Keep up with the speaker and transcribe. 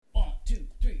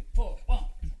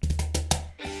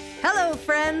Hello,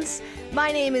 friends.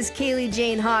 My name is Kaylee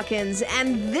Jane Hawkins,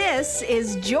 and this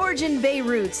is Georgian Bay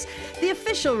Roots, the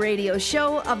official radio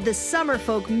show of the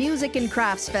Summerfolk Music and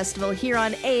Crafts Festival here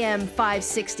on AM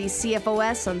 560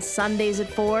 CFOS on Sundays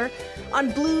at 4, on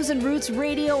Blues and Roots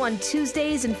Radio on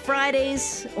Tuesdays and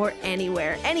Fridays, or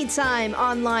anywhere, anytime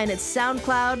online at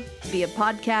SoundCloud, via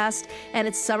podcast, and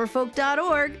at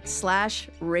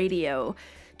summerfolk.org/radio.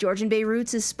 Georgian Bay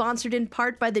Roots is sponsored in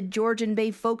part by the Georgian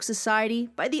Bay Folk Society,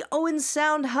 by the Owen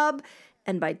Sound Hub,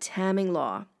 and by Tamming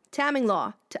Law. Tamming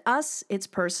Law, to us, it's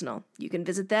personal. You can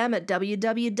visit them at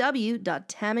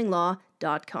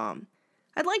www.tamminglaw.com.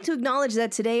 I'd like to acknowledge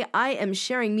that today I am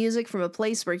sharing music from a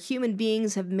place where human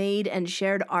beings have made and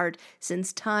shared art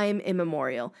since time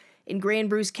immemorial. In Grey and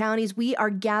Bruce counties, we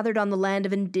are gathered on the land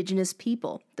of Indigenous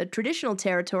people, the traditional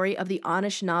territory of the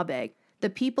Anishinaabe, the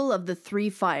people of the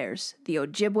Three Fires, the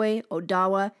Ojibwe,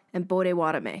 Odawa, and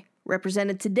Potawatomi,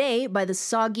 represented today by the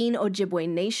Saugeen Ojibwe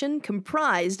Nation,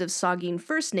 comprised of Saugeen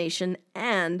First Nation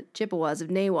and Chippewas of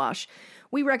Nawash.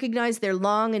 We recognize their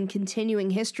long and continuing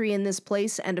history in this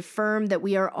place and affirm that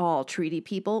we are all treaty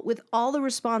people with all the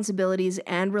responsibilities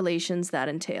and relations that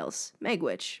entails.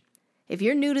 Megwitch. If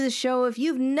you're new to the show, if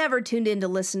you've never tuned in to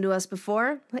listen to us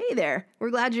before, hey there, we're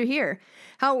glad you're here.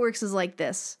 How it works is like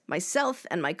this. Myself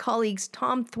and my colleagues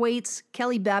Tom Thwaites,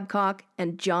 Kelly Babcock,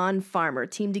 and John Farmer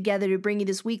team together to bring you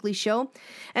this weekly show,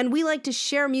 and we like to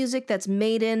share music that's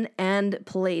made in and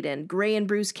played in Grey and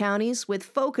Bruce counties with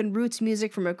folk and roots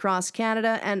music from across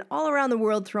Canada and all around the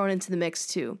world thrown into the mix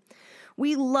too.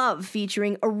 We love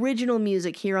featuring original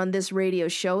music here on this radio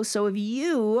show, so if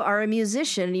you are a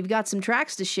musician and you've got some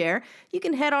tracks to share, you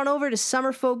can head on over to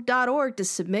summerfolk.org to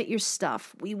submit your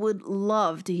stuff. We would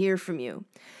love to hear from you.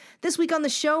 This week on the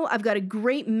show, I've got a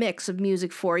great mix of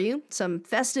music for you. Some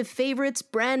festive favorites,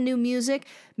 brand new music,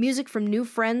 music from new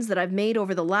friends that I've made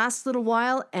over the last little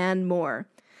while, and more.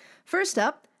 First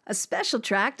up, a special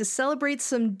track to celebrate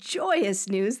some joyous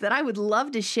news that I would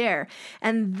love to share,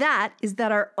 and that is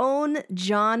that our own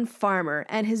John Farmer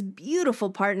and his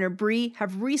beautiful partner Bree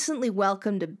have recently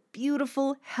welcomed a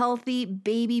beautiful, healthy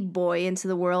baby boy into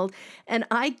the world, and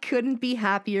I couldn't be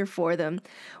happier for them.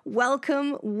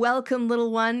 Welcome, welcome,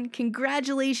 little one.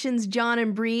 Congratulations, John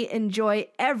and Bree. Enjoy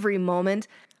every moment.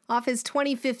 Off his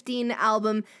 2015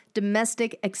 album,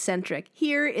 Domestic Eccentric,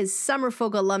 here is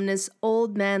Summerfolk alumnus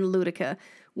Old Man Ludica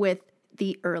with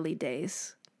The Early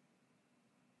Days.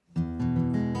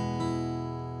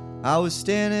 I was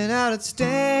standing out at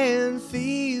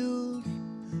Stanfield,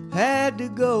 had to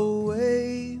go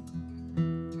away.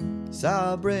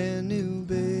 Saw a brand new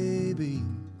baby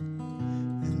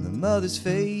in the mother's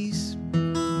face.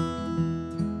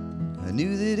 I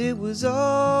knew that it was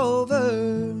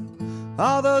over,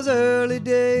 all those early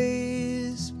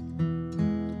days.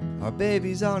 Our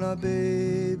babies aren't our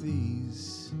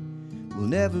babies, will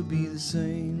never be the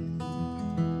same.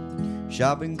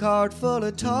 Shopping cart full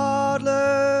of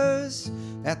toddlers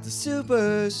at the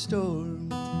superstore.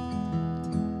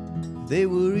 They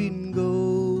were eating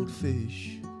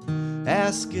goldfish,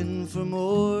 asking for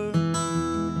more.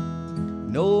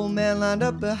 An old man lined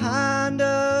up behind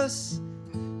us,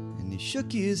 and he shook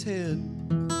his head.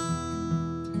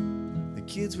 The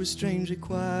kids were strangely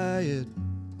quiet.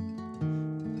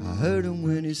 I heard him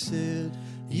when he said,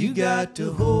 "You got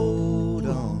to hold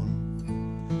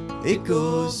on, it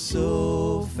goes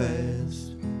so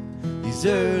fast. These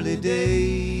early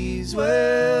days,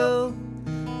 well,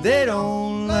 they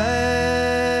don't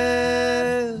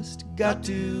last. Got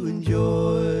to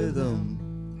enjoy them,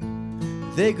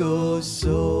 they go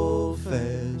so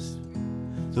fast.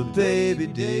 The baby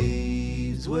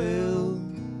days, well,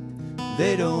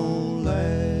 they don't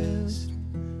last.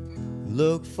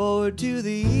 Look forward to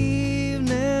the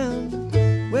evening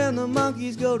when the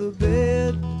monkeys go to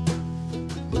bed.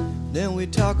 Then we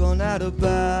talk all night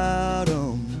about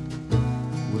them.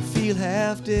 We feel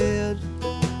half dead.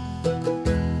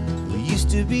 We used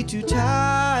to be too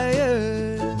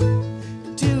tired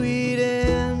to eat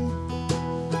in,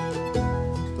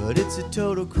 but it's a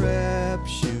total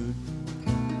crapshoot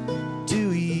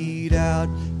to eat out.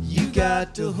 You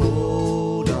got to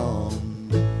hold on,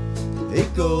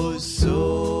 it goes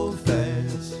so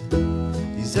fast.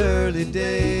 These early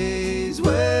days,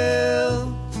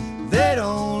 well, they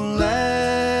don't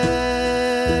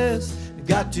last.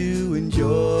 Got to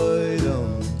enjoy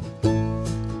them,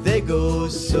 they go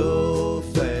so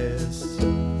fast.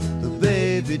 The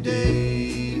baby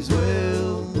days,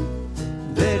 well,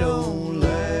 they don't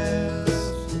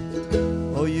last.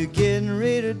 Oh, you're getting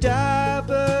rid of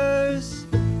diapers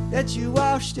that you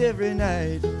washed every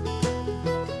night,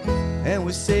 and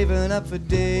we're saving up for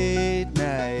date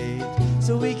night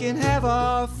so we can have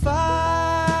our fight.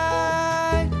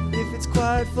 If it's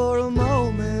quiet for a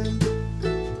moment,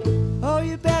 oh,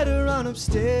 you better run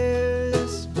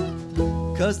upstairs,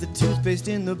 'cause the toothpaste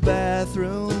in the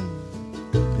bathroom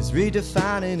is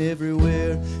redefining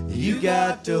everywhere. You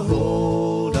got to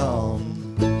hold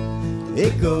on,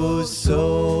 it goes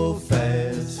so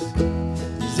fast.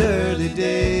 These early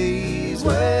days,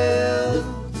 well,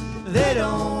 they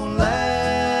don't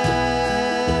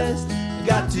last.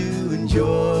 Got to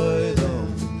enjoy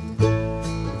them,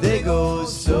 they go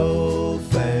so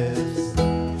fast.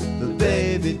 The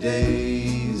baby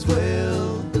days,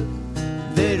 well,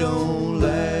 they don't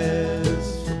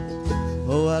last.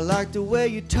 Oh, I like the way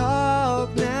you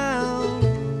talk now,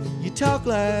 you talk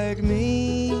like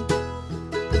me.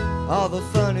 All the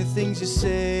funny things you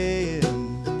say,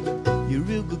 you're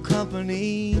real good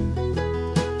company.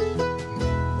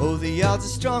 Oh, the odds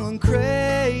are strong and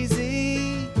crazy,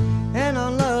 and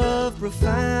our love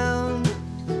profound.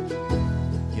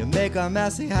 You make our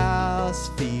messy house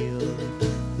feel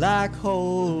like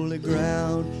holy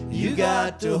ground. You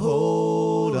got to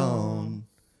hold on,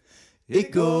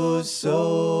 it goes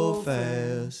so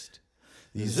fast.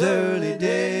 These early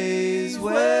days,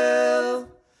 well,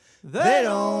 they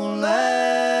don't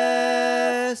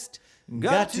last.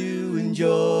 Got to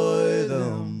enjoy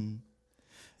them,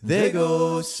 they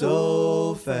go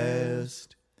so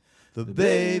fast. The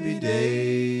baby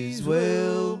days,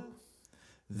 well,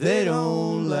 they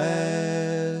don't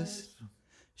last.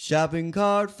 Shopping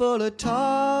cart full of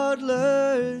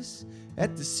toddlers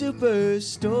at the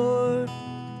superstore.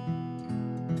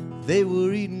 They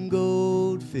were eating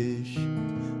goldfish,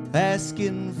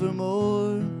 asking for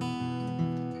more.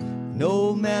 An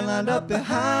old man lined up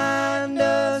behind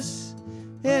us,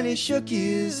 and he shook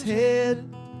his head.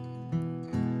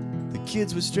 The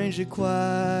kids were strangely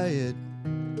quiet,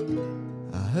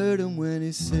 I heard him when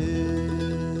he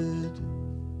said,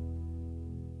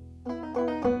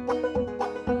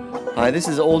 Hi, this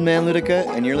is Old Man Ludica,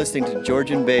 and you're listening to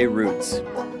Georgian Bay Roots.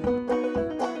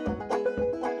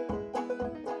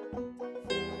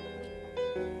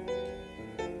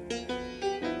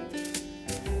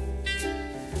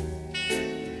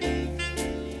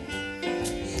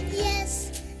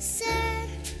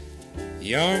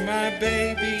 You're my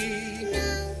baby.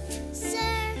 No, sir.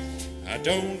 I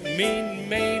don't mean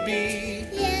maybe.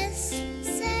 Yes,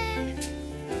 sir.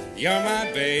 You're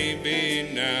my baby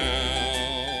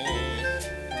now.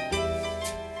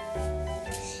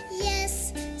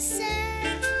 Yes, sir.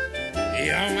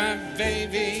 You're my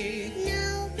baby.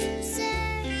 No, sir.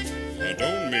 I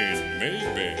don't mean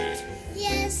maybe.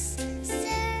 Yes,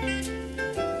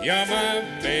 sir. You're my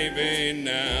baby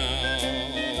now.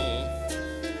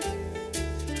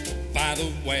 By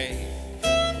the way,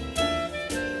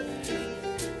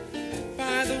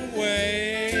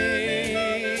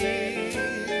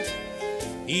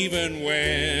 even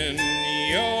when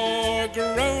you're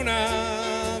grown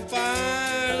up,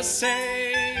 I'll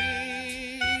say,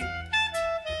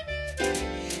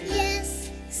 yes,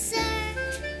 sir.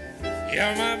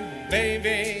 you're my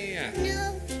baby.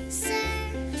 No, sir.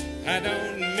 I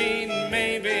don't mean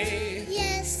maybe.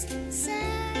 Yes, sir.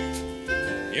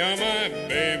 You're my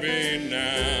baby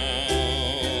now.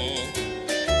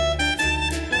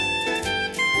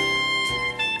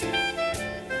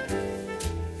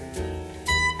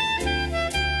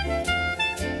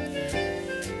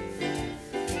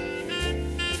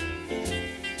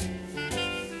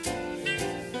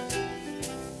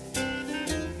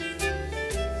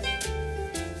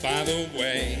 By the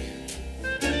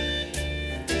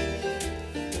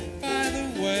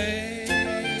way,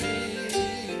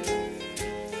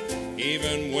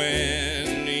 even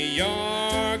when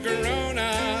you're grown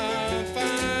up,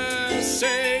 I'll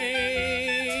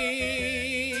say,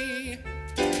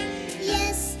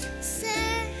 yes, sir.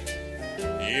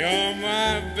 you're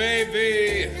my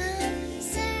baby. No,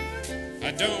 sir.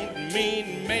 I don't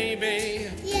mean maybe.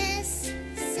 Yes,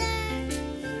 sir.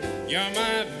 You're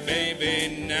my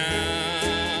baby now.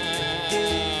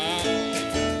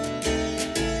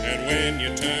 And when you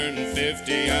turn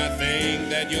 50, I think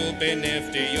that you'll be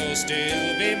nifty. You'll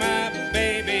still be my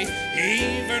baby,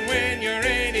 even when you're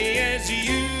 80, as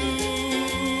you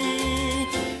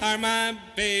are my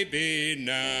baby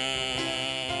now.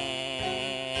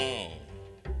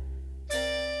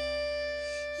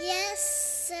 Yes,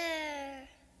 sir.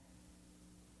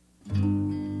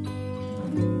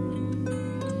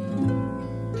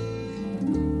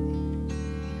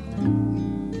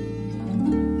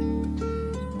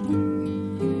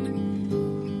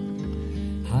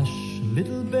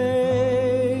 little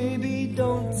baby,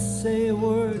 don't say a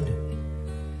word.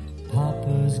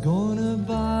 Papa's gonna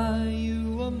buy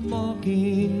you a mockingbird.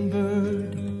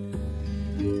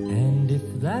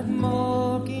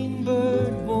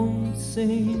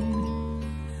 sing.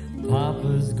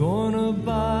 Papa's gonna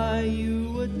buy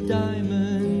you a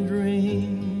diamond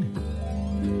ring.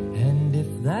 And if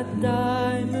that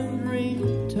diamond ring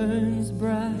turns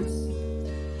brass,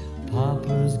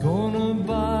 Papa's gonna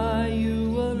buy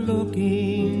you a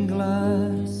looking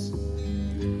glass.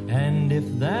 And if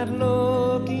that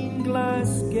looking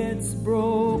glass gets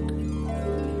broke,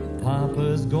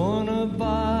 Papa's gonna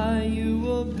buy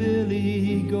you a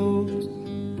billy goat.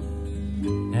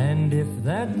 And if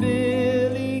that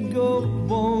billy goat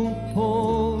won't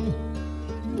pull,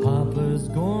 Papa's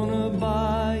gonna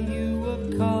buy you a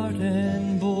cart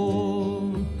and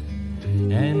bull.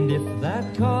 And if that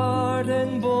cart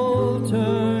and bull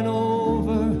turn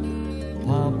over,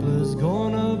 Papa's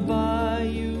gonna buy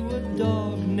you a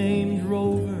dog named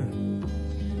Rover.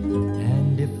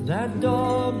 And if that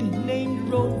dog named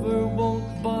Rover won't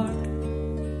bark,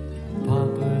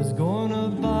 Papa's gonna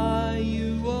buy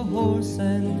you a horse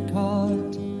and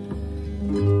cart.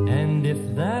 And if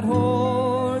that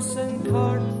horse and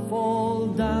cart fall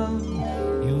down,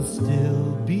 you'll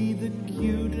still be the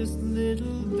cutest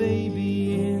little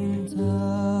baby in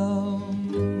town.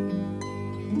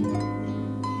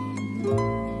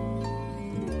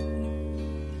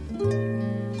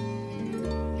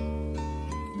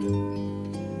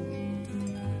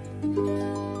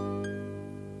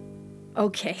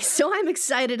 Okay, so I'm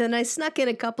excited and I snuck in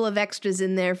a couple of extras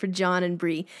in there for John and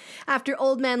Bree. After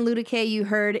Old Man Ludique, you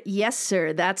heard Yes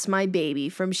Sir, That's My Baby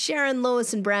from Sharon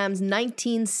Lois and Bram's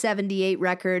 1978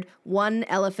 record, One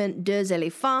Elephant, Deux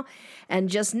Éléphants. And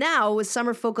just now was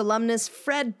Summerfolk alumnus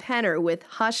Fred Penner with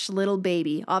Hush Little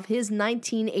Baby off his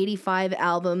 1985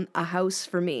 album, A House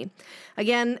for Me.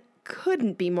 Again,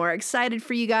 couldn't be more excited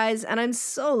for you guys, and I'm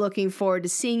so looking forward to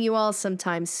seeing you all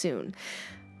sometime soon.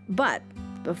 But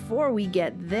before we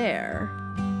get there...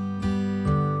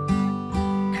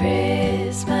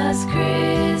 Christmas,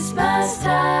 Christmas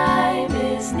time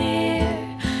is near.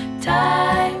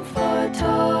 Time for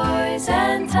toys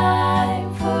and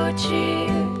time for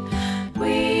cheer.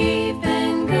 We've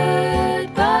been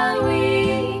good, but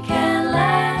we can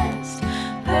last.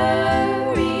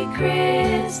 Hurry,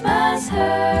 Christmas,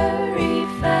 hurry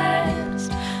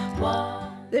fast.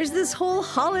 There's this whole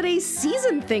holiday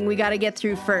season thing we gotta get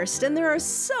through first, and there are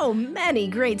so many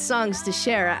great songs to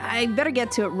share. I better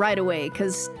get to it right away,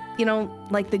 because, you know,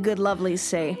 like the good lovelies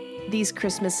say, these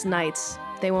Christmas nights,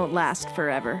 they won't last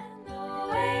forever.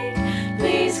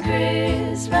 Please,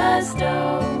 Christmas,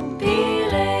 don't be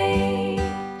late.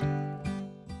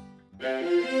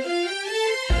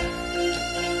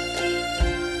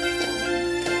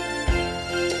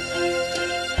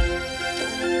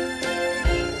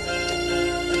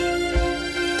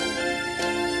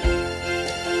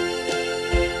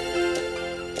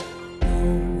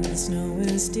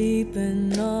 Deep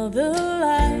and all the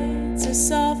lights are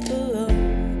soft below,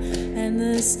 and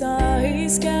the starry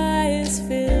sky is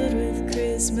filled with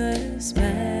Christmas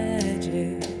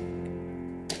magic.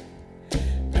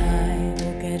 I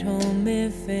will get home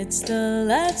if it's the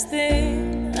last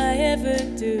thing I ever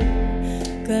do,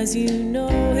 'cause you know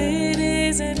it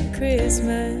isn't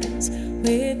Christmas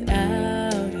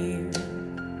without you.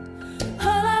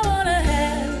 All I wanna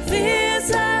have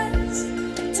is us,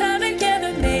 time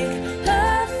together, make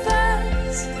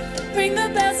ring the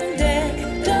bells and deck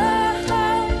the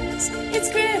halls. It's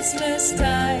Christmas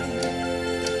time.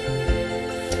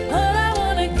 All I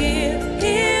wanna give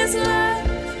is love.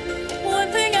 One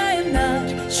thing I am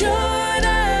not short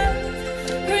of.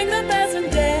 Ring the bells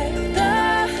and deck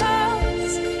the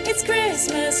halls. It's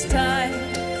Christmas time.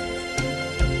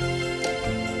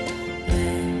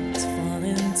 Let's fall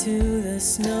into the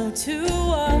snow to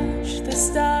wash the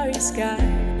starry sky.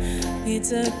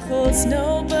 It's a cold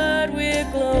snow, but we're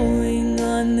glowing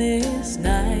on this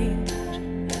night.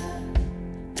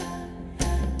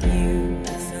 You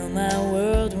fill my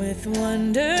world with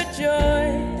wonder, joy,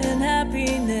 and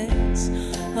happiness.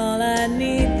 All I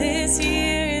need this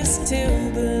year is to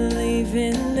believe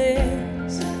in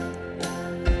this.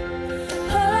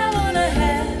 All I wanna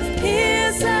have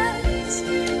is us,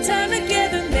 time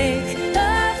together, make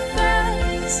a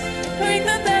fuss. Ring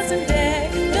the bells and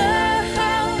deck the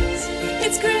house.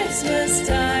 It's Christmas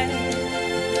time.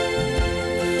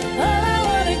 All I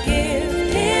wanna give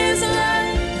is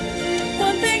love.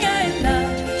 One thing I am not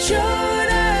short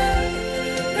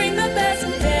of. Ring the bells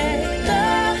and deck the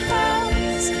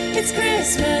house. It's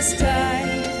Christmas time.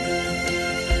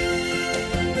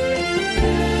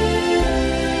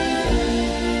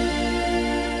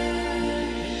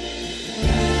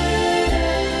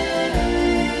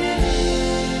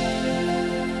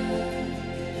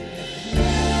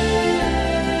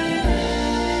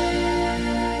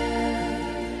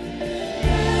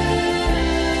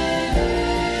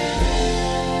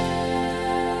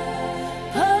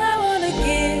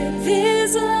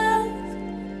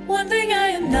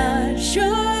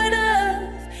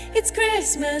 it's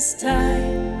Christmas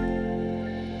time.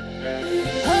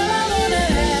 All I wanna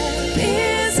have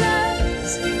is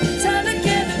us, time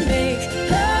together, make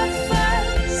a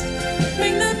fuss,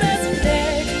 ring the bells and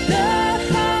deck the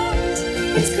halls.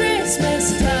 It's Christmas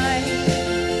time.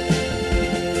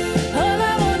 All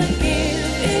I wanna give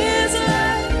is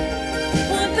love,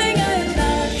 one thing I am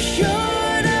not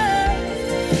short of.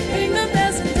 Ring the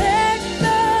bells and deck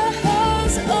the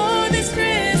halls. Oh, this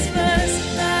Christmas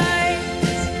night.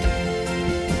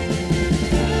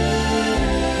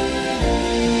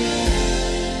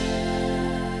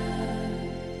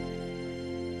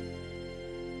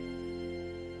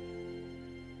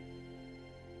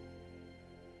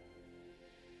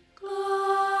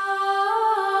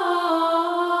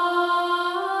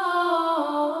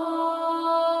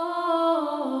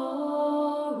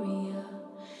 Gloria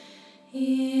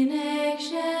in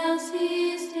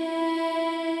excelsis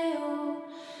Deo.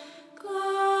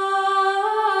 Gloria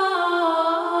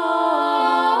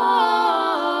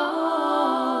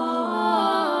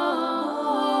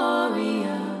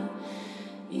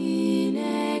in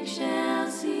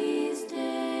excelsis Deo.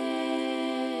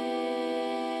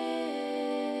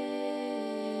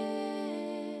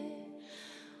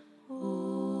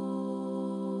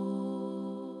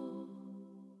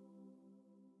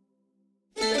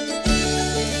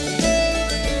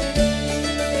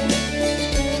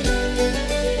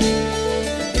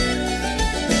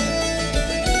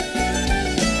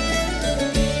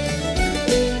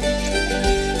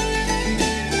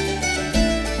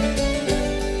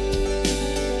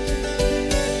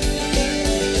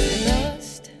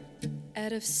 Lost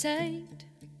out of sight,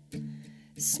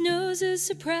 snow's a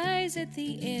surprise at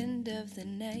the end of the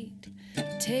night.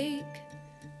 Take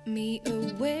me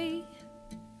away,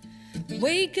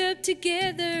 wake up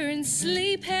together and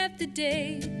sleep half the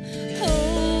day.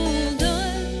 Hold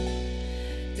on,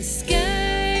 the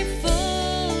sky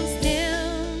falls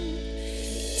down.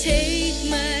 Take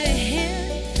my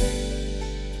hand,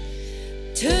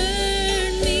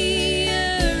 turn me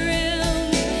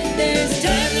around. There's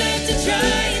time left to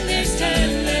try and there's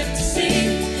time left to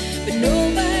sing, but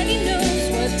nobody knows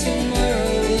what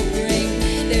tomorrow will bring.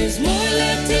 There's more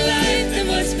left to life than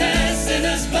what's passing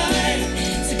us by.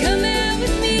 So come out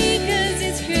with me, 'cause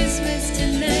it's Christmas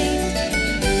tonight.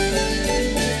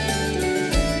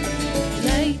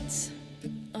 Lights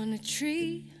on a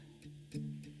tree,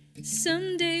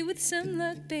 someday with some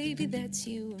luck, baby, that's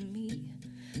you and me.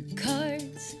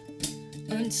 Cards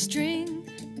on string,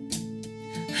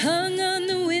 hung on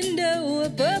the window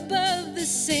up above the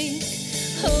sink.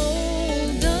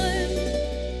 Hold on,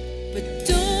 but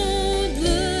don't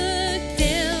look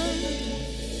down.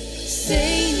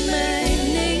 Say my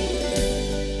name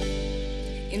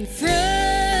in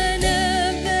front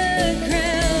of the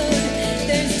crowd.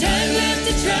 There's time left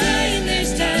to try and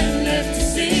there's time left to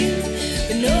sing,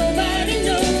 but nobody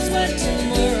knows what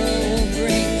tomorrow will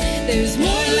bring. There's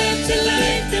more left to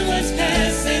life than what's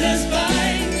passing us by.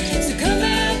 So come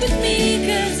out with me,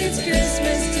 'cause it's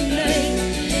Christmas tonight.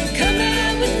 Come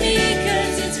out with me,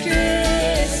 'cause it's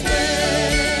Christmas.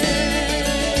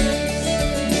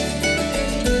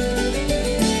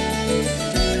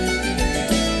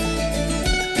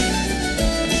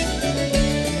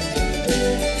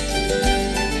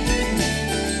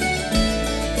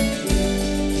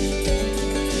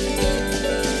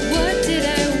 What did I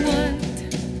want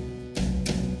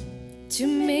to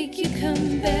make you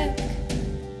come back?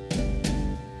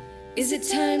 Is it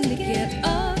time to get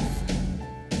off?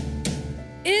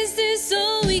 Is this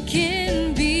all we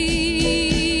can be?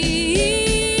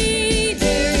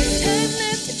 There's time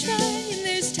left to try and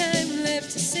there's time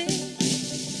left to sing.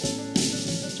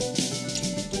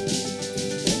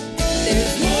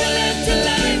 There's more left to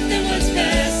life than what's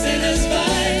passing us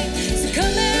by. So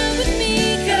come out with me,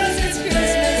 'cause it's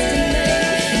Christmas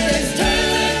tonight. There's time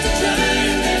left to try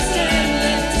and there's time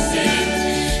left to sing.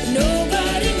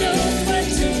 Nobody knows what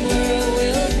tomorrow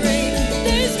will bring.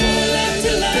 There's more left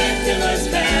to life than what's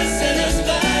passing us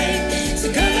by. So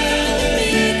come out with me,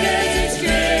 'cause it's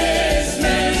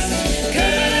Christmas.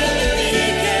 Come out with me,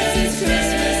 'cause it's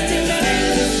Christmas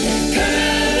tonight. Come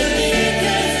out with me,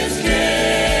 'cause it's Christmas.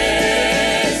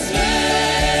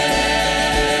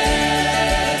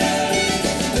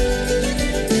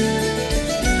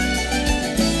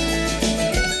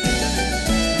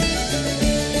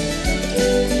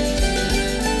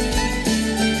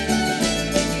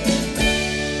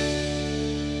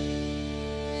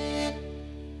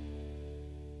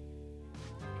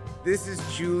 This is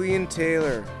Julian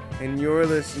Taylor, and you're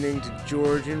listening to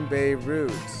Georgian Bay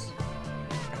Roots.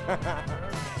 One,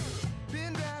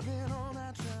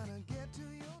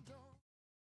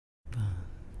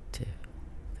 two,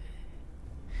 three.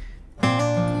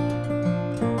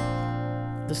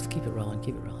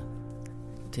 Keep it rolling.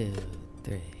 2,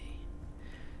 3.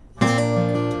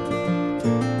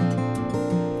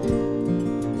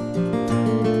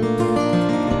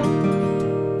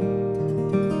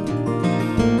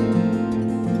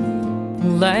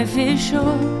 Life is short,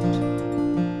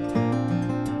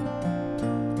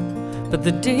 but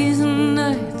the days and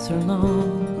nights are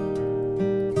long,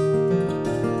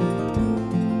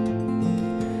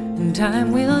 and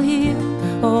time will heal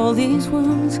all these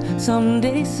wounds.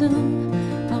 Someday soon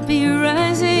I'll be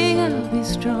rising, I'll be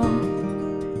strong.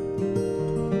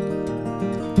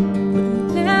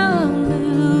 But now I'm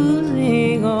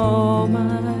losing all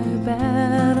my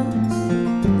battles.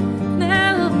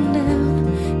 Now I'm down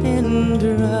and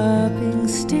dropping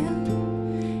still,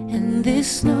 and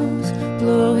this snow's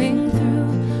blowing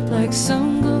through like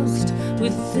some ghost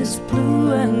with this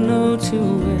blue I know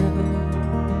too well.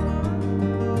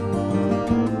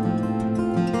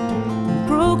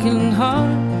 Broken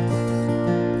hearts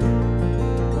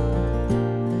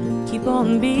keep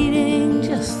on beating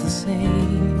just the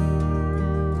same.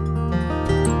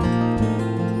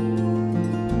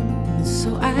 And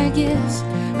so I guess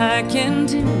I can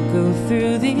too go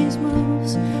through these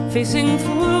moves, facing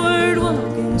forward,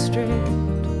 walking straight.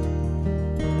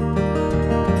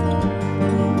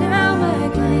 And now my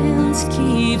glance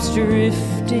keeps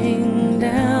drifting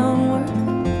downward.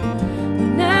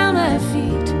 And now my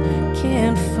feet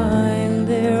can't find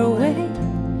their way,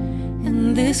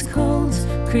 and this cold's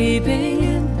creeping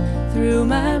in through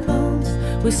my bones,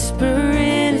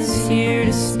 whispering it's here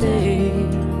to stay.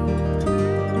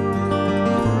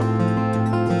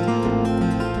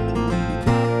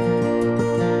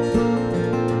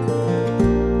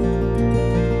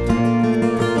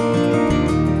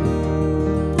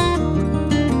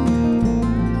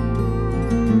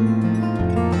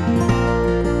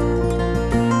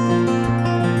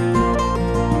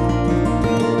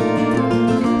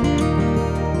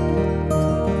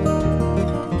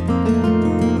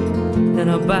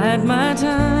 Bide my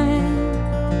time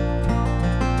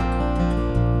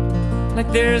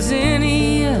like there's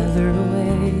any other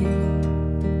way.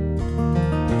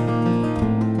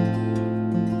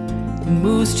 It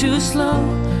moves too slow,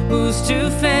 moves too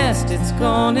fast. It's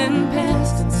gone and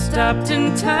past, it's stopped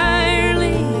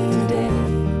entirely today.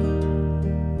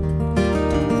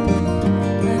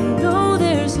 I know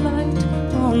there's light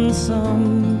on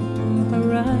some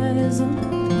horizon,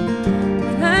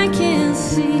 but I can't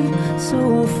see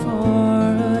so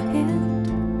far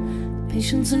ahead.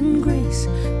 Patience and grace,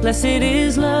 blessed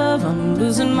is love. I'm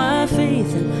losing my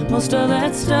faith in most of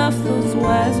that stuff those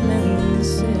wise men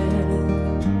said.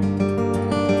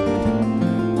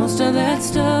 Most of that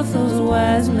stuff those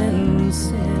wise men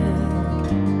said.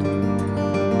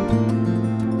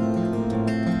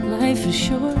 Life is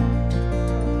short,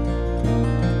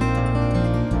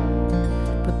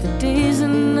 but the days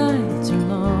and nights are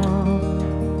long.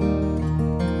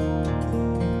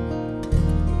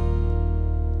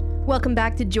 Welcome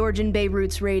back to Georgian Bay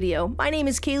Roots Radio. My name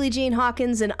is Kaylee Jane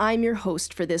Hawkins, and I'm your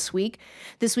host for this week.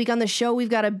 This week on the show, we've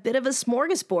got a bit of a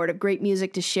smorgasbord of great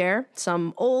music to share.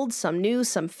 Some old, some new,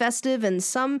 some festive, and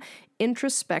some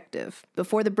introspective.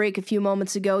 Before the break a few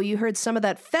moments ago, you heard some of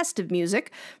that festive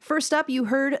music. First up, you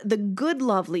heard the Good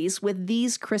Lovelies with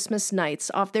These Christmas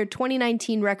Nights off their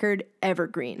 2019 record,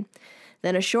 Evergreen.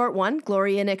 Then a short one,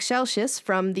 Gloria in Excelsis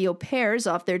from the Au Pairs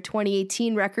off their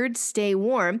 2018 record, Stay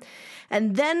Warm.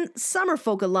 And then summer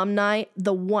folk alumni,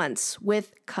 The Once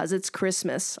with 'Cause It's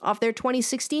Christmas off their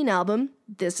 2016 album,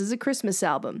 This Is a Christmas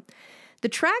Album. The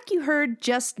track you heard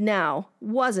just now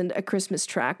wasn't a Christmas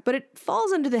track, but it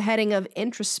falls under the heading of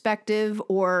introspective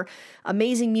or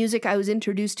amazing music I was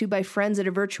introduced to by friends at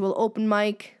a virtual open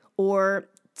mic, or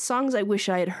songs I wish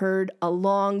I had heard a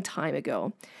long time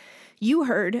ago. You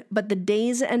heard But the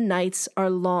Days and Nights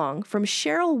Are Long from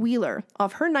Cheryl Wheeler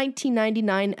off her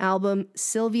 1999 album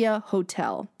Sylvia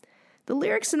Hotel. The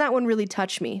lyrics in that one really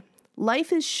touch me.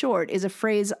 Life is short is a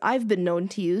phrase I've been known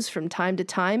to use from time to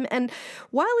time, and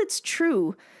while it's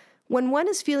true, when one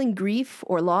is feeling grief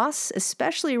or loss,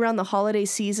 especially around the holiday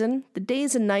season, the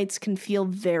days and nights can feel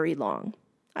very long.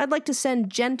 I'd like to send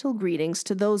gentle greetings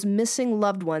to those missing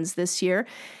loved ones this year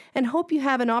and hope you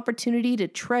have an opportunity to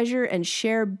treasure and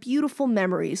share beautiful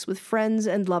memories with friends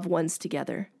and loved ones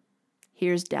together.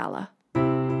 Here's Dalla.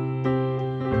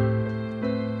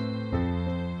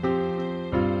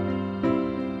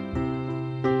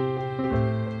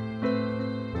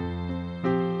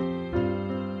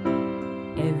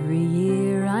 Every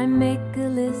year I make a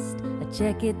list, I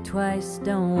check it twice,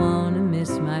 don't want to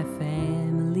miss my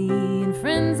family and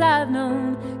friends I've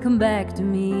known come back to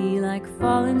me like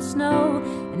falling snow.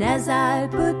 And as I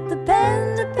put the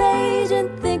pen to page and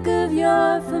think of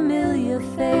your familiar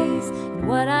face, and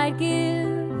what I'd give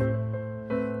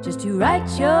just to write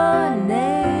your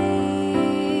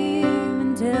name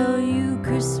and tell you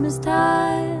Christmas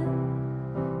time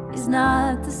is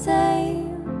not the same.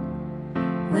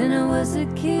 When I was a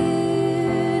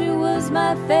kid, it was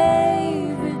my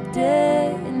favorite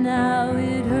day, and now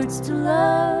it hurts to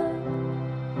love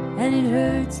and it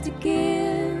hurts to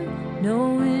give,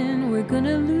 knowing we're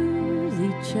gonna lose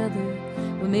each other.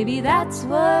 But maybe that's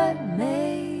what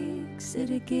makes it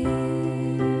a gift.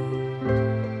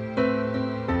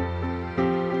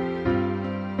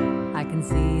 I can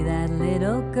see that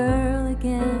little girl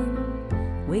again,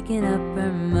 waking up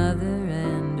her mother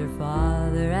and her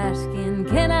father, asking,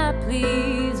 can I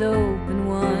please open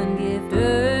one gift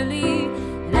early?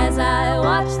 And as I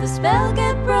watch the spell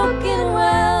get broken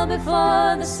well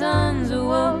before the sun's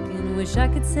awoken, wish I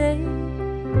could say,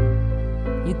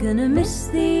 you're gonna miss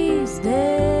these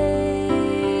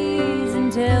days,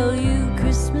 and tell you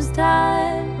Christmas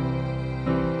time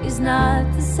is not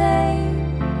the same.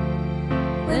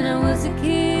 When I was a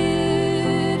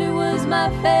kid, it was my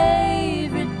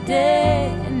favorite day,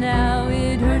 and now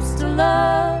it hurts to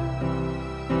love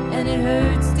and it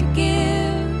hurts to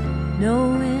give,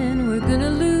 knowing we're gonna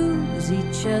lose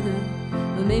each other.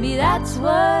 But maybe that's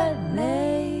what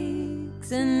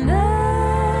makes, and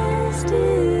I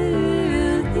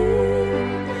still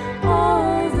hear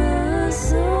all the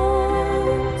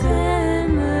songs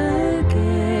and the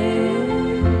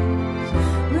games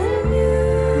when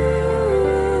you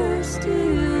were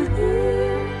still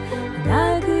here, and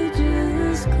I could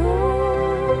just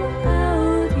call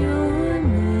out your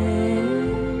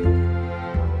name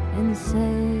and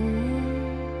say,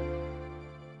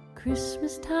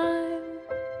 Christmas time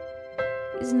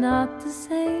is not the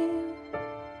same.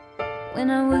 When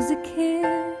I was a kid,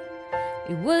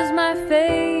 it was my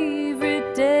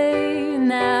favorite day.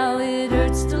 Now it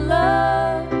hurts to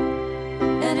love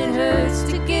and it hurts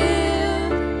to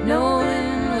give,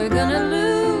 knowing we're gonna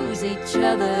lose each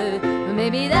other. But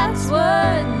maybe that's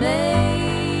what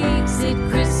makes it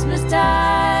Christmas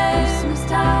time. Christmas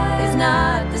time is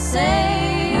not the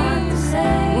same. Not the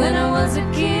same. When I was a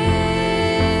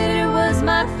kid, it was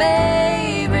my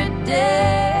favorite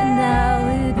day. And now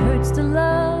it hurts to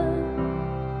love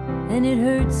and it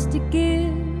hurts to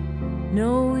give,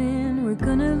 knowing we're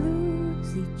gonna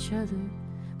lose each other.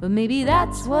 But maybe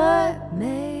that's what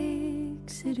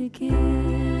makes it a gift.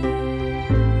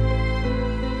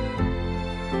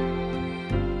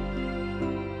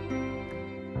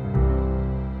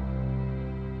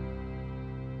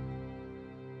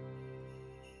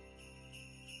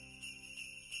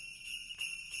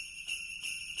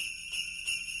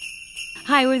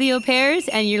 Hi, we're the Au Pairs,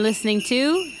 and you're listening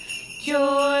to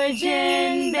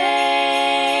Georgian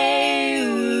Bay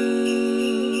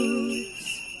Roots.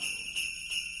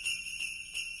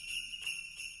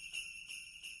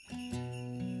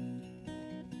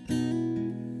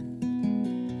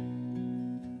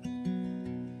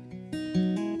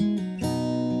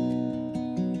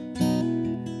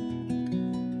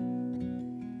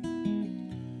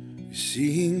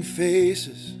 Seeing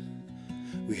faces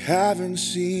we haven't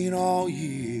seen all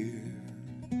year,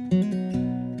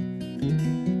 and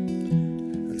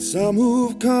some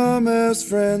who've come as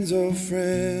friends of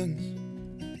friends.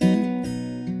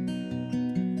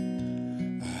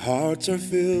 Our hearts are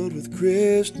filled with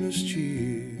Christmas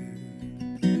cheer,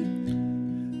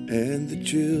 and the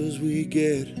chills we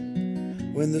get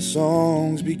when the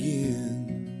songs begin.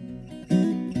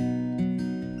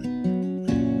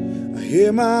 I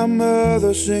hear my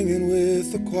mother singing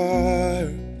with the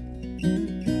choir,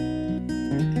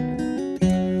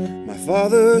 my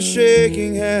father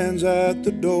shaking hands at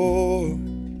the door.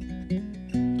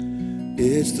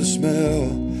 It's the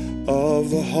smell of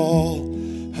the hall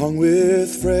hung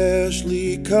with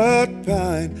freshly cut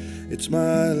pine. It's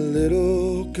my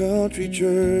little country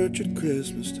church at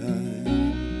Christmas time.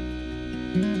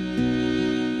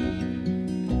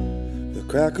 The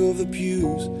crack of the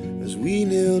pews as we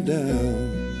kneel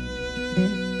down,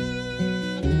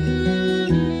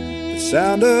 the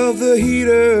sound of the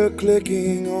heater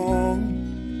clicking on,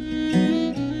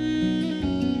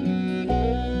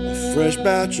 a fresh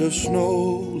batch of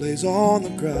snow lays on the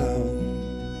ground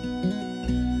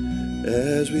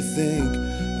as we think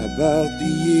about the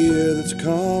year that's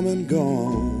come and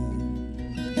gone.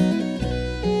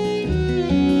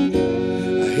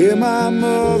 I hear my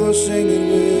mother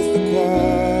singing with the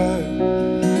choir,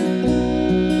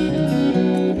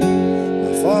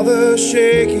 my father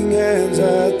shaking hands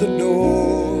at the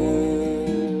door.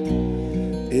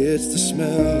 It's the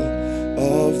smell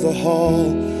of the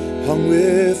hall hung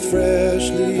with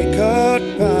freshly cut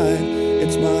pine.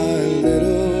 It's my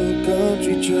little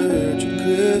country church at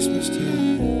Christmas time.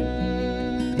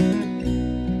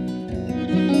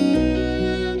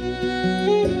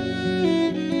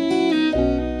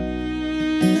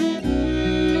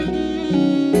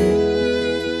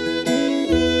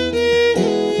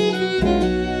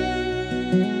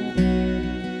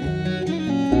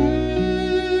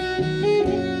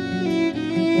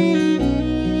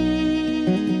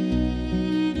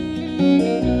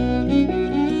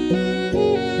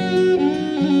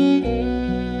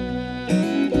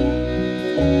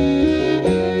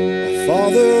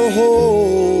 Father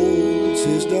holds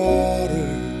his daughter,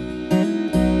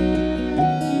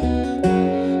 a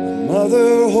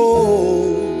mother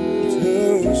holds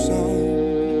her son.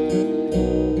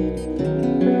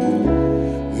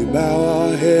 We bow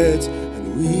our heads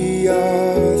and we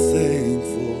are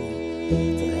thankful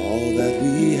for all that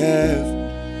we have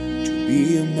to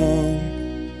be among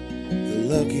the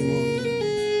lucky ones.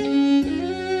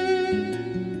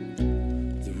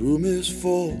 The room is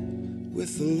full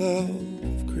with the love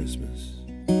of Christmas.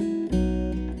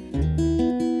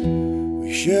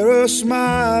 We share a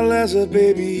smile as a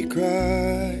baby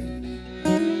cries.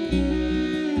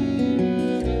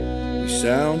 We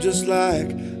sound just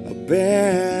like a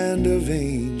band of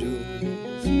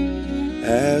angels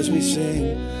as we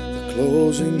sing the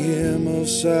closing hymn of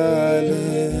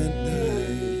Silent Night.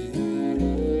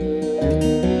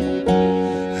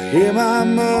 I hear my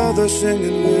mother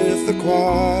singing with the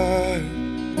choir,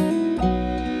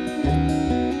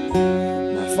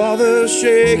 Father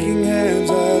shaking hands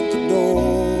at the door.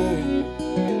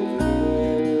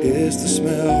 It's the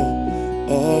smell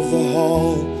of the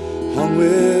hall hung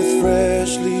with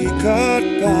freshly cut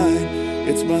pine.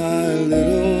 It's my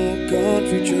little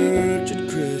country church at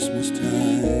Christmas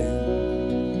time.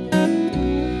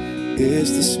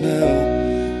 It's the smell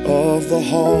of the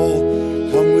hall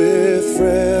hung with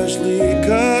freshly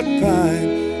cut pine.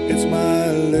 It's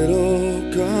my little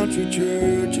country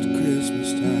church at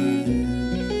Christmas time.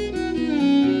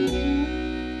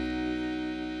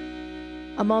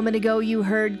 A moment ago, you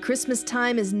heard Christmas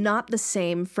Time Is Not the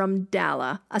Same from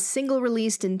Dala, a single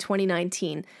released in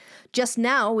 2019. Just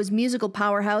now was musical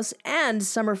powerhouse and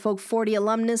Summer Folk 40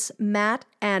 alumnus Matt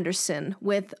Anderson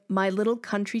with My Little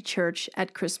Country Church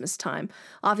at Christmas Time,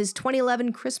 off his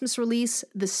 2011 Christmas release,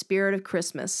 The Spirit of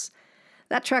Christmas.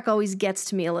 That track always gets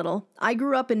to me a little. I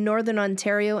grew up in Northern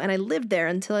Ontario and I lived there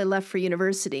until I left for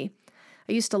university.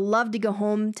 I used to love to go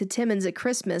home to Timmins at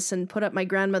Christmas and put up my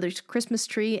grandmother's Christmas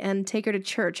tree and take her to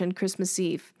church on Christmas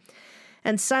Eve.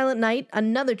 And Silent Night,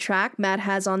 another track Matt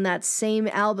has on that same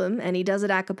album, and he does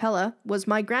it a cappella, was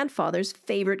my grandfather's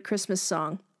favorite Christmas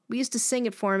song. We used to sing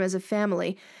it for him as a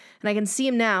family, and I can see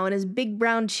him now in his big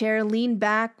brown chair, leaned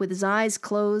back with his eyes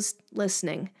closed,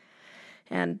 listening.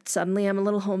 And suddenly I'm a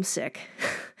little homesick.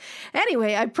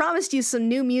 Anyway, I promised you some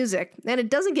new music, and it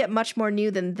doesn't get much more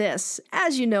new than this.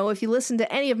 As you know, if you listen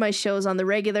to any of my shows on the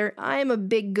regular, I am a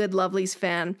big Good Lovelies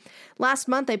fan. Last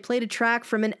month, I played a track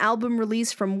from an album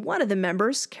release from one of the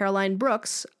members, Caroline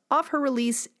Brooks, off her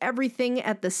release Everything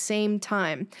at the Same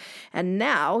Time. And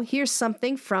now, here's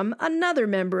something from another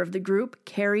member of the group,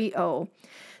 Carrie O.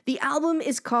 The album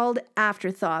is called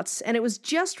Afterthoughts, and it was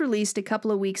just released a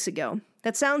couple of weeks ago.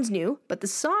 That sounds new, but the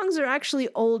songs are actually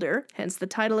older, hence the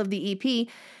title of the EP.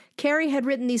 Carrie had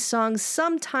written these songs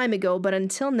some time ago, but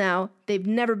until now, they've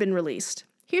never been released.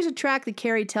 Here's a track that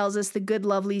Carrie tells us the Good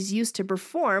Lovelies used to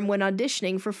perform when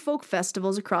auditioning for folk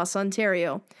festivals across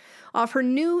Ontario. Off her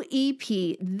new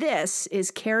EP, this is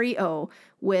Carrie O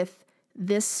with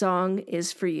This Song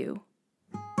Is For You.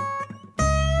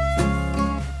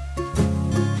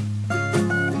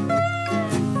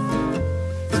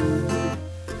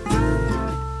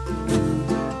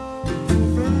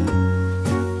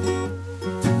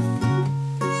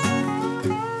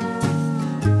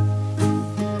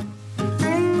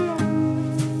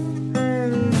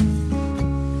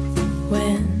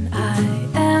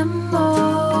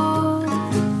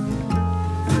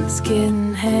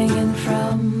 Skin hanging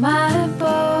from my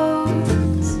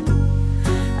bones,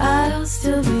 I'll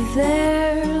still be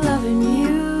there loving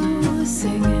you,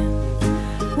 singing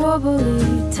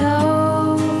wobbly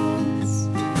tones,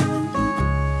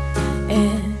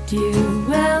 and you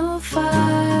will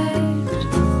find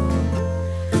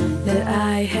that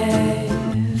I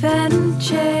haven't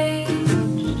changed.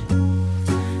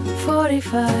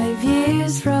 45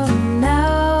 years from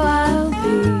now I'll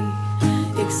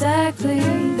be exactly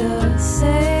the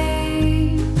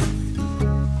same.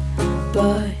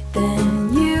 But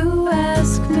then you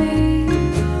ask me,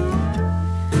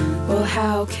 well,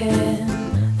 how can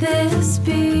this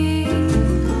be?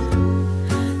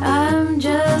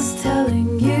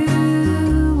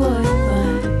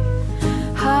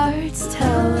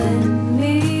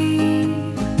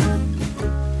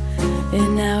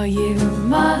 And now you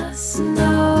must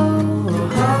know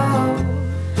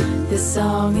this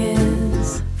song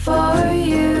is for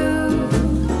you.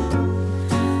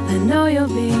 I know you'll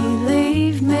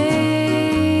believe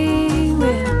me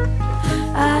when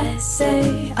I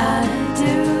say I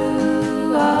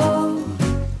do. Oh,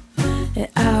 and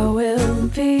I will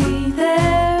be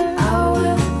there. I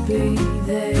will be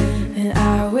there. And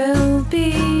I will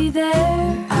be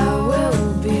there. I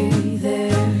will be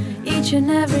there. Each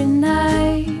and every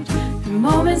night, and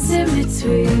moments in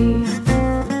between.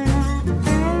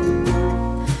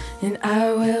 And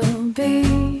I will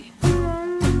be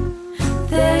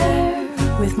there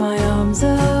with my arms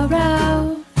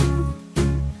around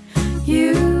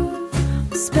you,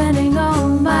 spending all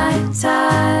my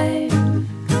time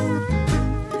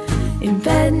in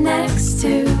bed next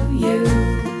to you.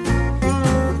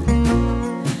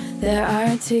 There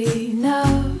aren't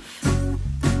enough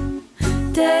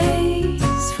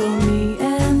days for me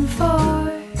and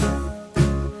for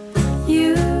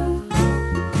you.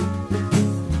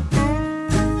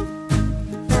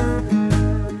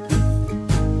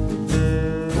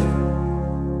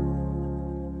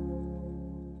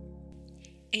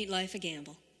 Ain't life a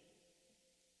gamble?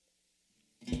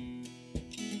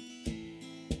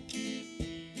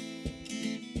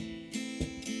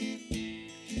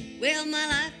 Well, my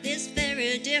life is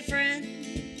very different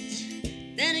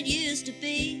than it used to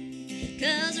be,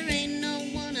 'cause there ain't no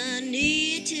one I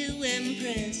need to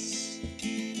impress.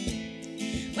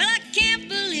 Well, I can't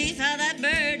believe how that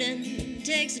burden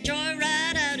takes the joy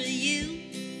right out of you,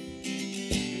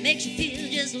 makes you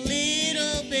feel just a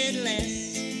little bit less.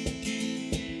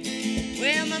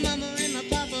 Well, my mama and my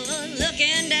papa are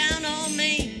looking down on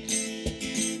me,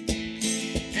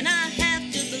 and I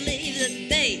have to believe that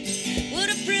they would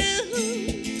approve,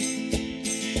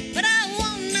 but I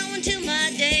won't know until my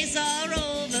days are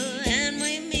over and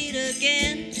we meet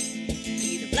again.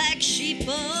 Either black sheep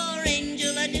or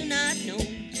angel, I do not know.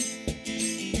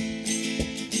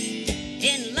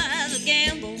 Ain't life a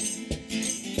gamble?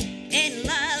 Ain't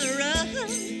life a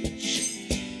rush?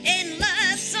 Ain't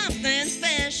life something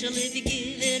special if you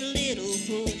give it a little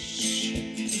push?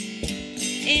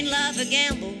 Ain't life a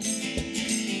gamble?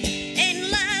 Ain't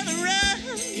life a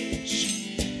rush?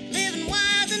 Living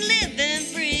wild and living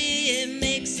free, it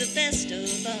makes the best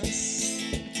of us.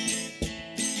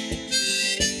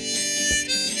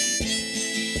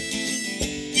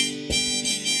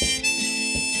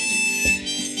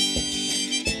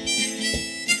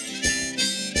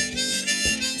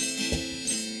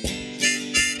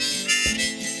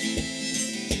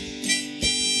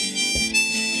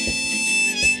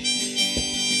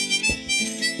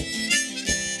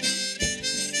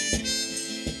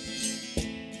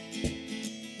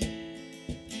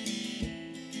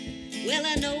 Well,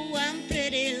 I know I'm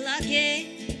pretty lucky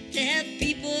to have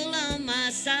people on my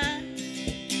side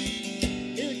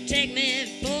who take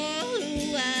me for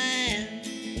who I am.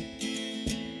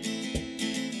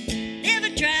 Never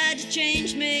tried to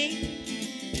change me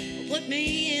or put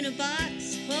me in a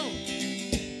box. Oh,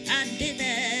 I did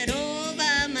that all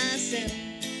by myself.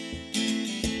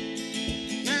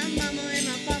 My mama and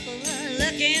my papa are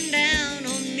looking down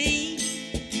on me,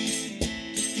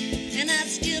 and I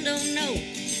still don't know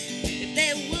if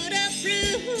they would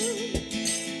approve,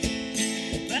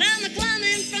 but I'm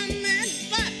climbing from that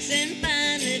box and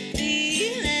finally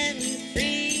feeling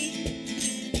free.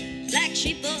 Black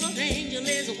sheep or angel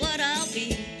is what I'll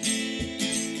be.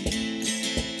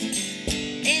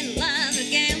 Ain't life a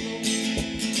gamble?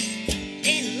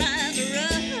 Ain't life a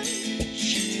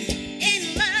rush?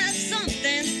 Ain't life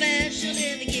something special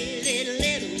if you give it a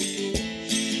little push?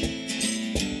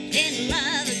 Ain't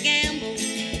life a gamble?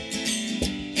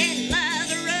 Ain't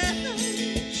life a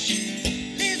rush?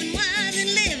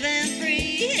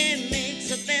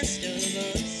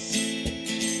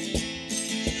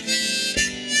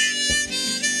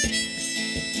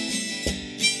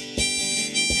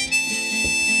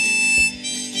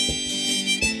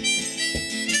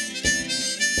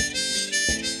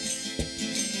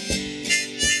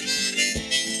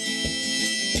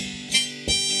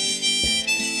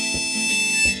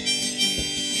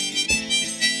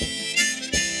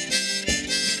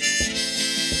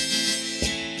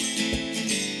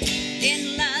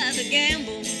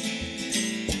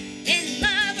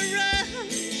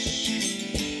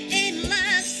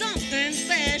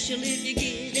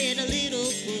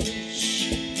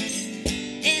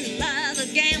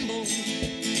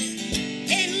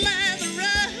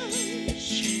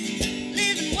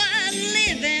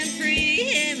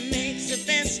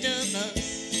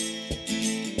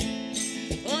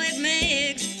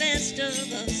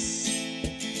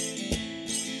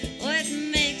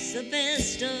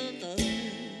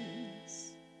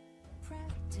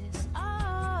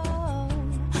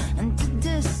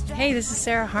 Hey, this is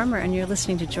Sarah Harmer, and you're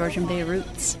listening to Georgian Bay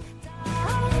Roots.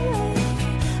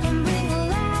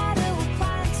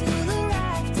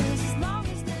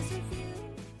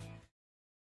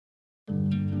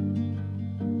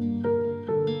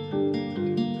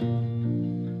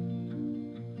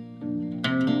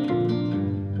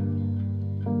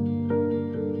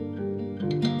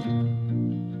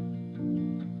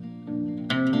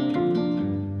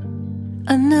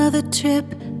 Another trip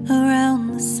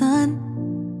around the sun.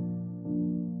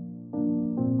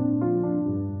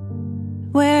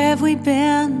 Where have we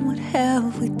been? What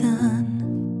have we done?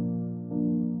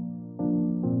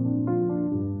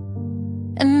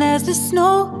 And as the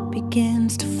snow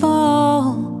begins to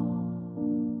fall,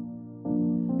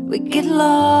 we get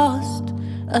lost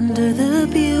under the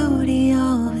beauty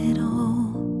of it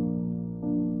all.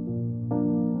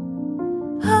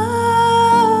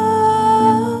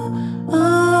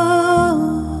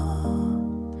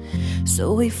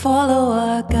 So we follow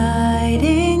our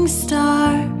guiding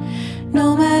star,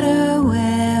 no matter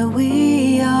where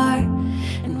we are.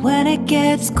 And when it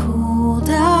gets cold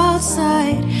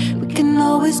outside, we can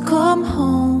always come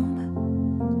home,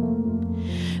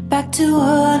 back to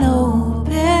an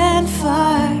open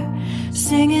fire,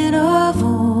 singing of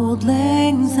Auld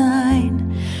Lang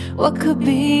Syne. What could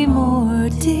be more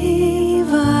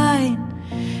divine?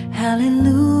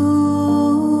 Hallelujah.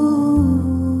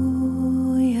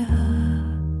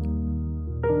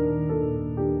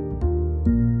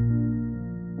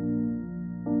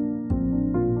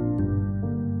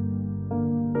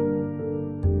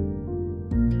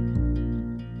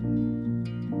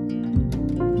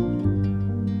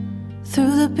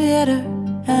 Through the bitter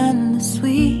and the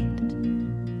sweet,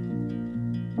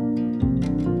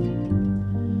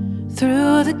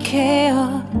 through the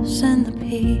chaos and the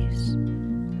peace,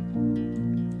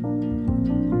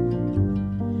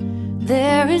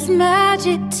 there is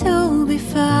magic to be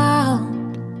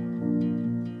found.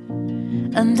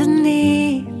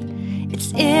 Underneath,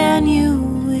 it's in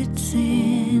you, it's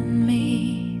in me.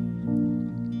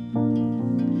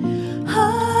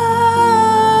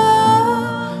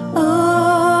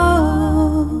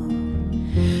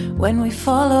 When we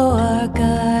follow our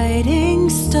guiding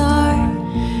star,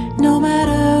 no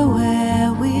matter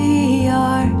where we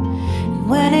are. And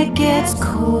when it gets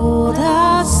cold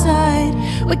outside,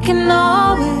 we can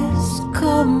always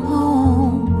come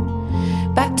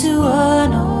home, back to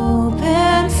an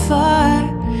open fire,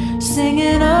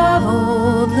 singing of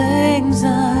Auld Lang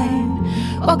Syne.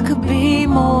 What could be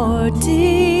more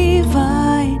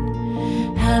divine?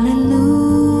 Hallelujah.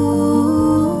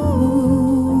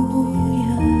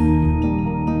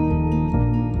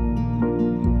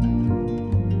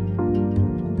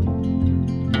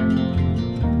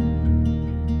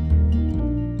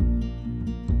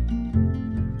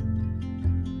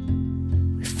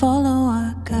 Follow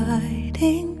our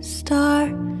guiding star,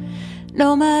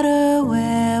 no matter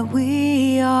where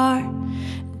we are.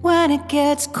 When it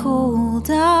gets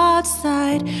cold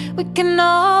outside, we can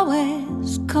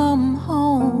always come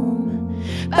home,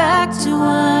 back to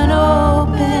an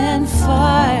open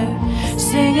fire,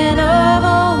 singing of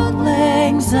Auld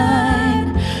Lang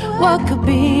Syne. What could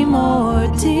be more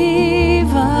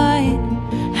divine?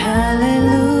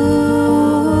 Hallelujah.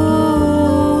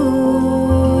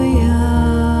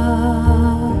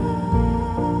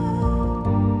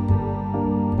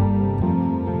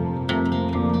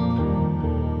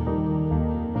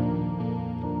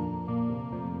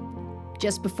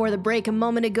 Just before the break a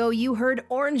moment ago, you heard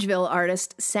Orangeville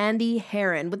artist Sandy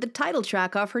Heron with the title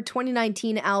track off her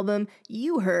 2019 album,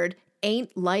 You Heard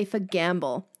Ain't Life a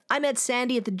Gamble. I met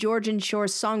Sandy at the Georgian Shore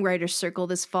Songwriters Circle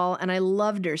this fall, and I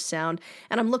loved her sound,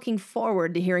 and I'm looking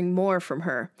forward to hearing more from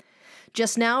her.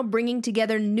 Just now, bringing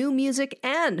together new music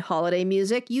and holiday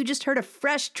music, you just heard a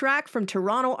fresh track from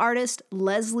Toronto artist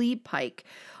Leslie Pike.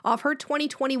 Off her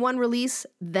 2021 release,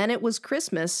 Then It Was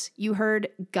Christmas, you heard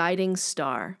Guiding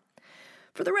Star.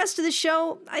 For the rest of the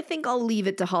show, I think I'll leave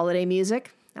it to holiday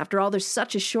music. After all, there's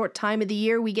such a short time of the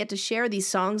year we get to share these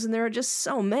songs, and there are just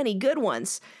so many good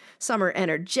ones. Some are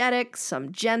energetic,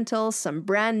 some gentle, some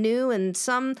brand new, and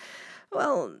some,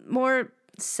 well, more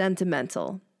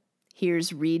sentimental.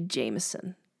 Here's Reed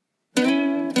Jameson.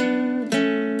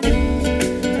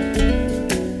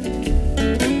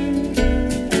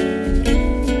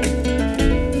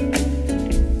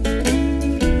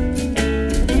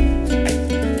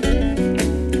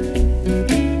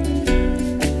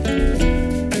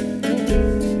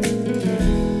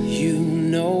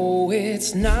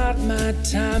 It's not my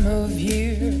time of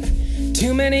year.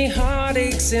 Too many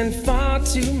heartaches and far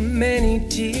too many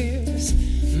tears.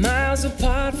 Miles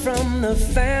apart from the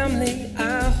family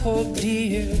I hold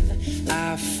dear.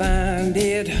 I find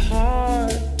it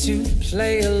hard to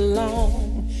play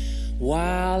along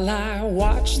while I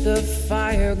watch the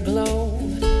fire glow.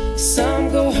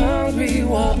 Some go hungry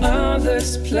while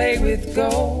others play with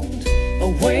gold.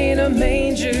 Away in a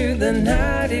manger, the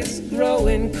night is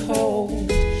growing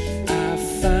cold. I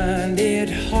find it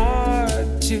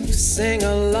hard to sing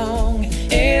along.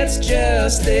 It's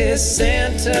just this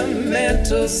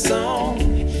sentimental song.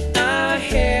 I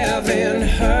haven't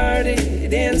heard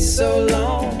it in so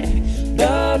long.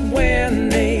 But when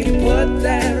they put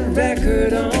that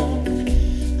record on,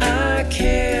 I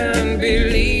can't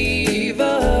believe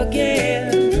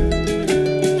again.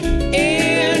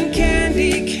 In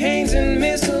candy canes and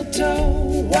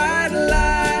mistletoe, white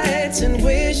lights and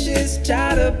wishes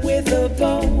tied up with a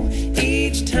bow.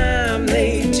 Each time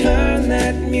they turn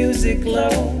that music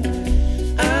low,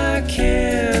 I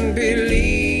can't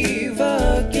believe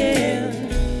again.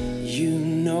 You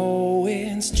know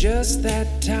it's just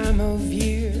that time of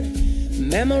year.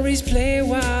 Memories play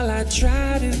while I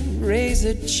try to raise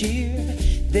a cheer.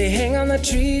 They hang on the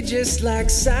tree just like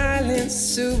silent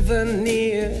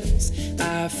souvenirs.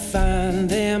 I find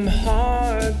them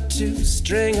hard to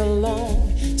string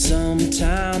along.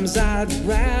 Sometimes I'd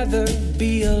rather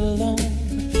be alone.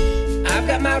 I've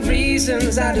got my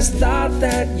reasons, I just thought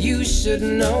that you should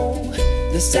know.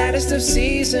 The saddest of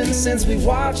seasons since we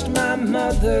watched my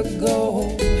mother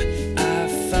go. I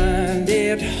find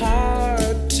it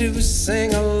hard to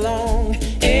sing along.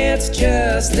 It's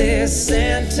just this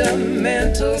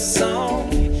sentimental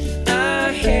song.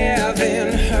 I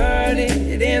haven't heard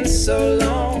it in so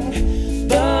long.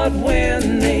 But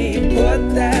when they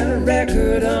put that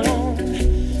record on,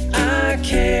 I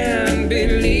can't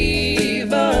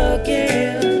believe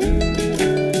again.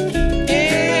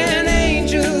 And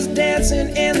angels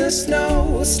dancing in the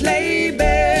snow, sleigh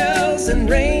bells and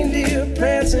reindeer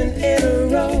prancing in a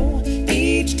row.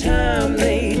 Each time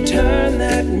they turn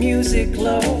that music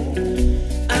low,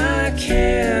 I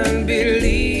can't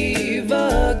believe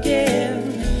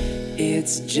again.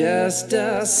 It's just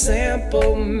a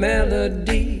simple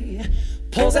melody,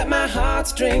 pulls at my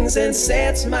heartstrings and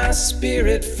sets my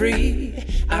spirit free.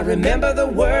 I remember the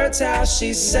words, how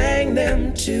she sang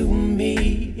them to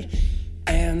me.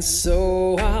 And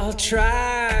so I'll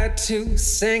try to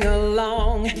sing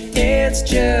along. It's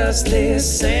just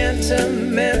this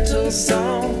sentimental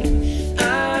song.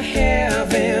 I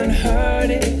haven't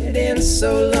heard it in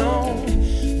so long.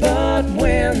 But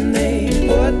when they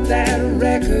put that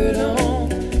record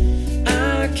on,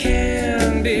 I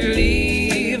can't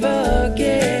believe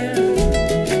again.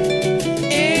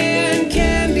 And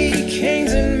candy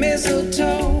canes and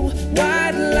mistletoe,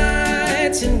 white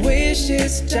lights and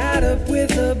wishes tied up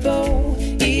with a bow.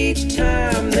 Each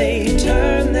time they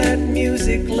turn that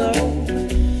music low,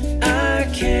 I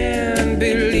can't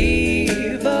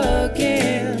believe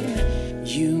again.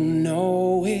 You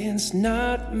know it's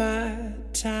not my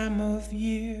time of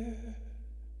year.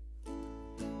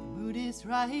 Mood is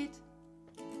right,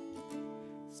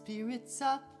 spirits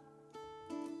up.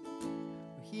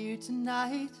 We're here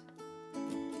tonight,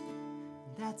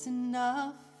 that's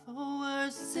enough. Oh,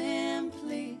 we're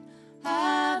simply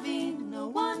having a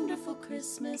wonderful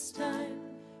Christmas time.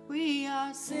 We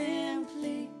are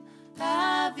simply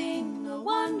having a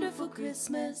wonderful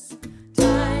Christmas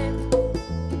time.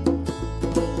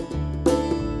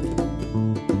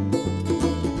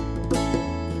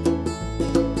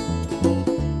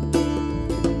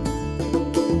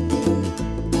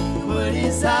 Word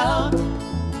is out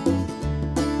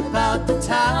about the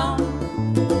town.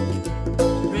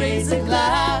 Raise a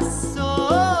glass,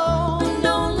 oh, and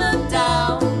don't look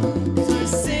down. 'Cause we're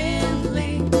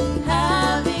simply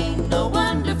having a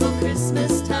wonderful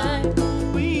Christmas time.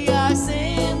 We are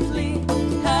simply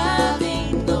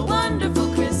having a wonderful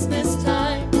Christmas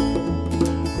time.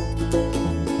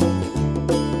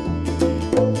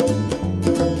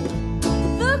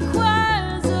 The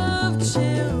choirs of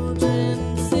children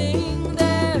sing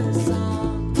their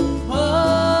song. Oh,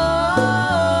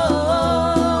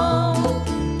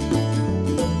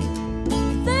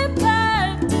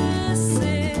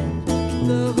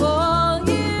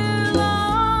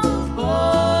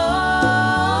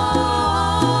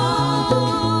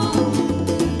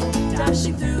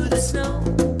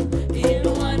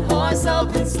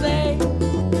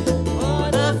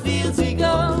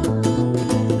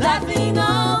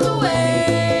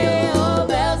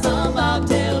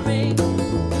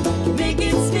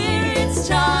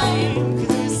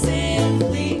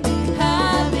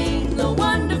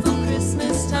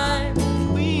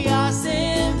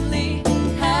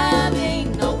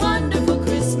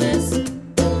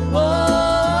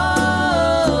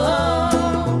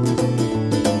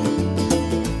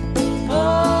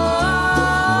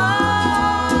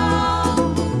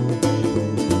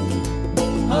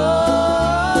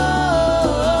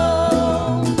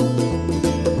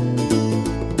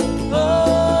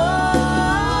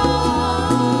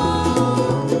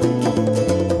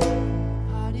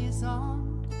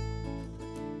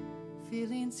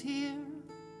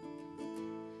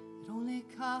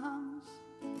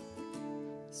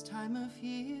 this time of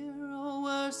year. Oh,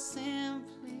 we're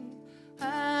simply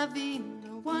having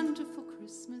a wonderful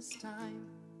Christmas time.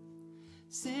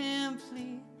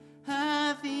 Simply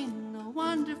having a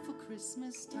wonderful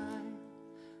Christmas time.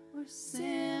 We're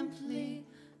simply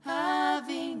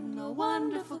having a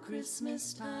wonderful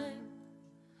Christmas time.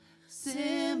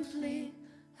 Simply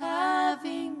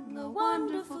having a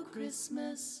wonderful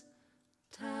Christmas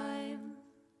time.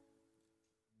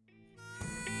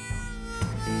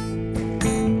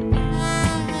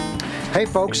 Hey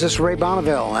folks, this is Ray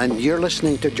Bonneville, and you're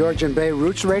listening to Georgian Bay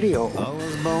Roots Radio. I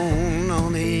was born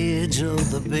on the edge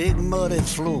of the big muddy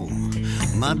floor.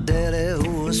 My daddy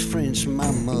was French, my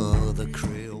mother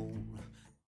Creole.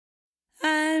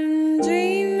 I'm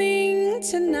dreaming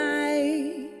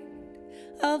tonight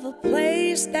of a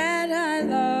place that I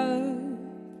love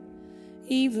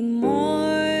even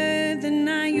more than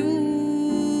I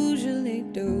usually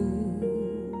do.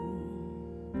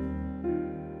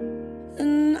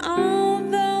 And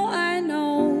although I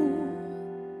know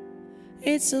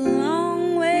it's a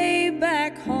long way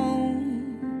back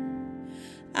home,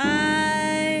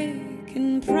 I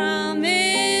can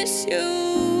promise you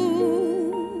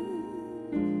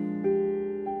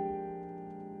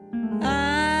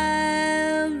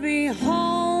I'll be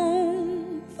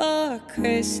home for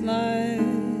Christmas.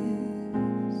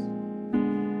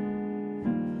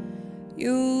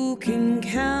 You can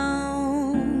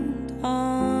count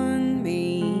on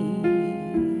me.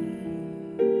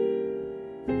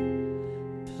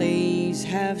 Please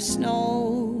have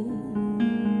snow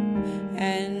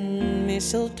and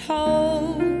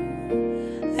mistletoe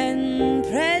and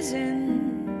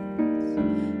presents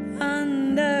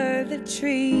under the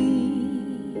tree.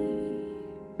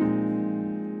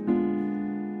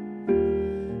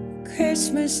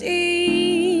 Christmas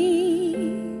Eve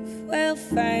will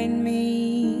find me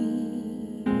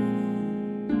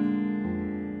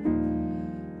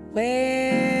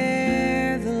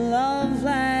where the love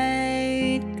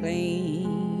light gleams.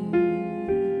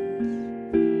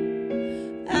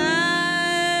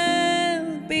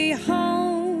 I'll be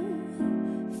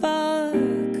home for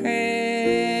Christmas,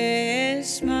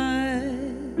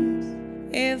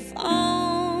 if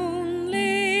only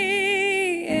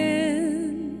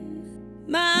in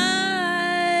my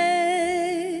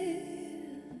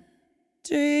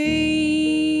dreams.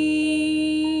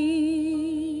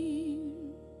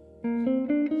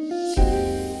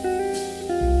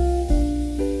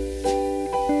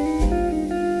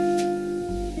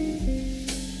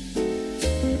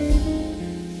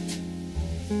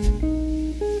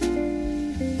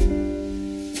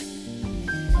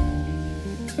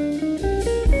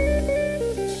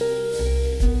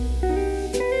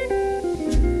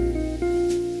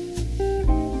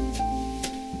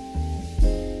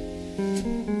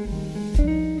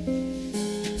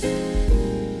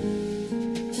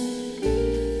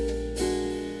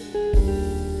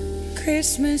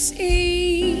 Christmas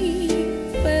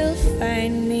Eve will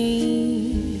find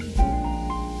me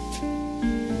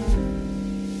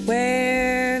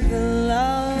where the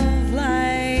love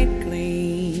light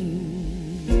gleams.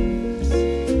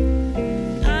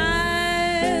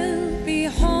 I'll be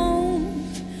home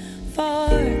for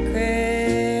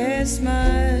Christmas,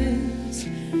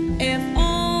 if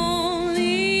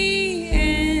only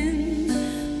in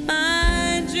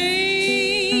my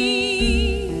dreams,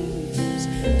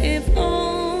 if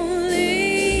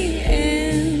only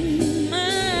in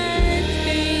my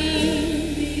dreams.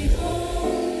 Be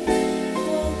home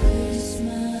for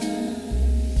Christmas.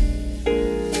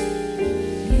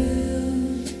 You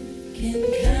can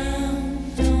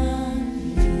count on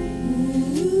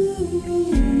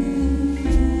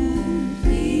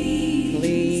me.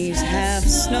 Please have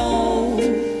snow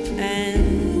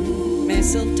and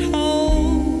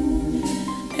mistletoe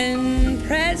and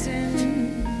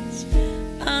presents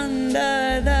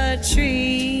under the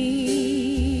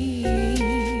tree.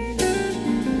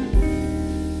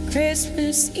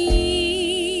 Christmas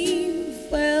Eve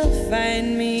will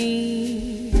find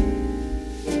me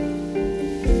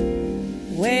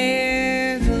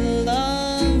where the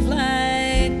love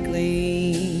light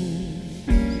gleams.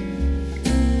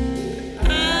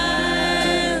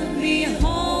 I'll be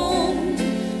home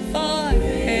for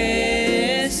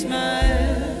Christmas,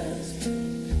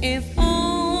 if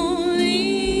only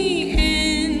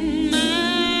in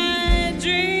my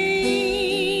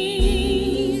dreams,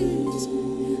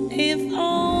 if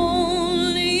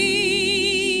only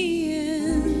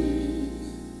in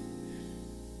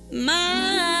my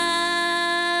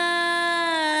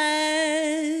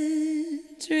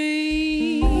dreams.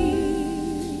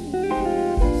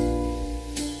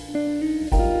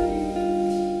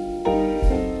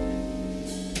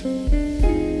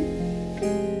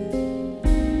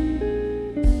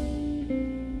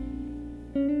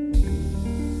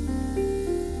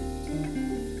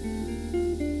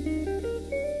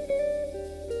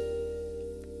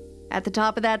 At the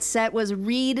top of that set was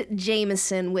Reed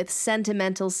Jameson with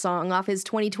Sentimental Song off his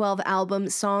 2012 album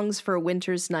Songs for a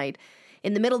Winter's Night.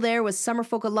 In the middle there was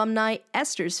Summerfolk alumni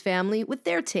Esther's Family with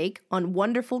their take on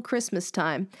Wonderful Christmas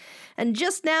Time. And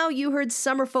just now you heard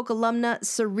Summerfolk alumna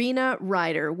Serena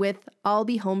Ryder with I'll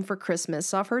Be Home for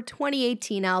Christmas off her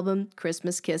 2018 album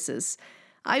Christmas Kisses.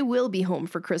 I will be home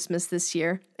for Christmas this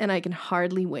year, and I can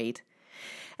hardly wait.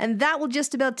 And that will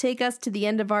just about take us to the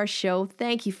end of our show.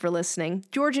 Thank you for listening.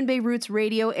 Georgian Bay Roots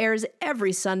Radio airs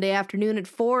every Sunday afternoon at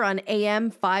 4 on AM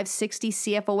 560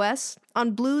 CFOS,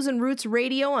 on Blues and Roots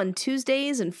Radio on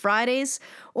Tuesdays and Fridays,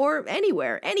 or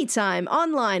anywhere, anytime,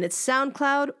 online at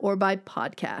SoundCloud or by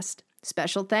podcast.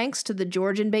 Special thanks to the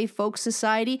Georgian Bay Folk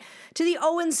Society, to the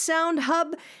Owen Sound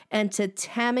Hub, and to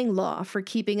Tamming Law for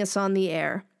keeping us on the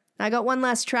air. I got one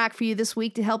last track for you this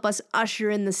week to help us usher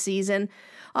in the season.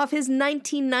 Off his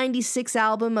 1996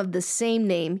 album of the same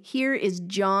name, here is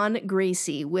John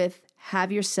Gracie with Have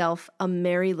Yourself a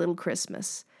Merry Little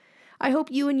Christmas. I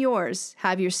hope you and yours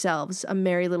have yourselves a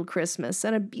merry little Christmas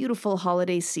and a beautiful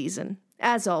holiday season.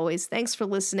 As always, thanks for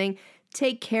listening.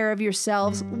 Take care of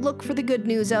yourselves. Look for the good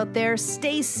news out there.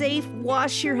 Stay safe.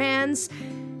 Wash your hands.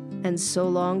 And so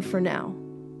long for now.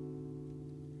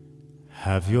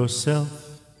 Have yourself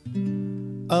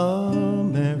a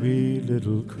merry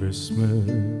little Christmas.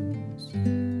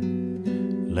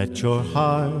 Let your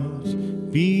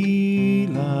heart be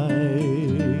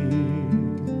light.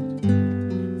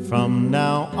 From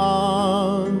now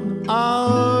on,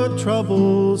 our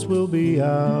troubles will be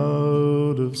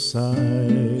out of sight.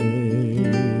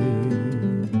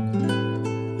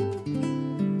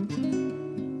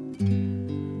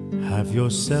 Have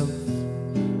yourself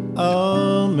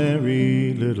a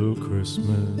merry little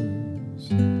Christmas.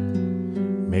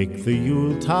 Make the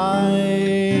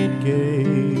Yuletide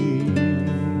gay.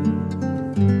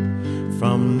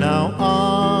 From now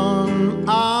on,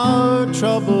 our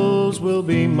troubles will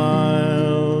be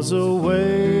miles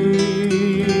away.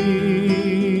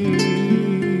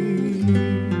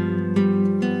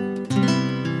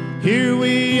 Here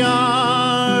we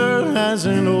are as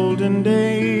in olden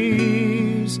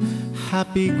days,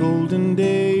 happy golden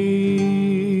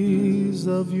days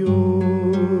of yore.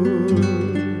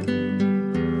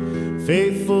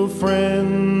 Faithful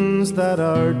friends that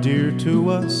are dear to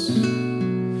us,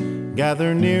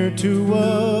 gather near to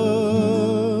us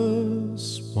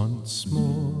once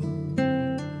more.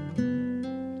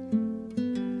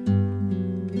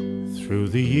 Through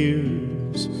the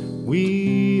years,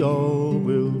 we all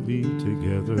will be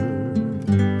together,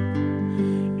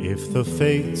 if the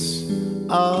fates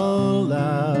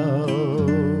allow.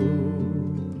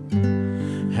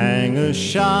 Hang a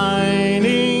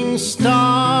shining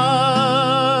star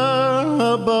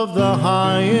above the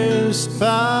highest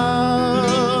bough,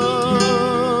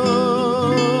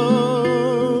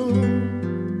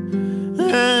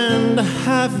 and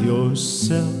have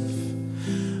yourself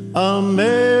a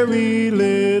merry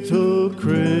little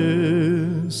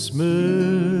Christmas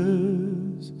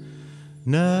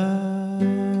now.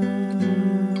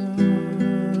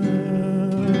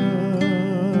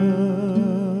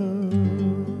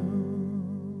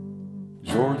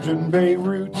 Georgian Bay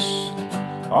Roots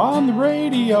on the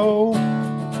radio,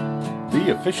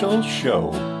 the official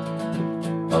show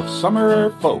of summer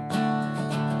folk,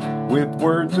 with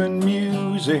words and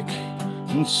music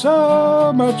and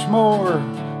so much more.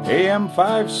 AM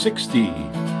 560,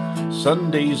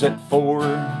 Sundays at 4,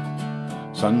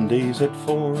 Sundays at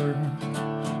 4,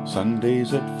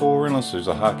 Sundays at 4, unless there's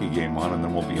a hockey game on, and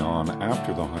then we'll be on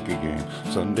after the hockey game.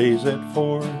 Sundays at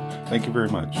 4. Thank you very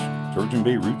much. Georgian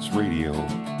Bay Roots Radio.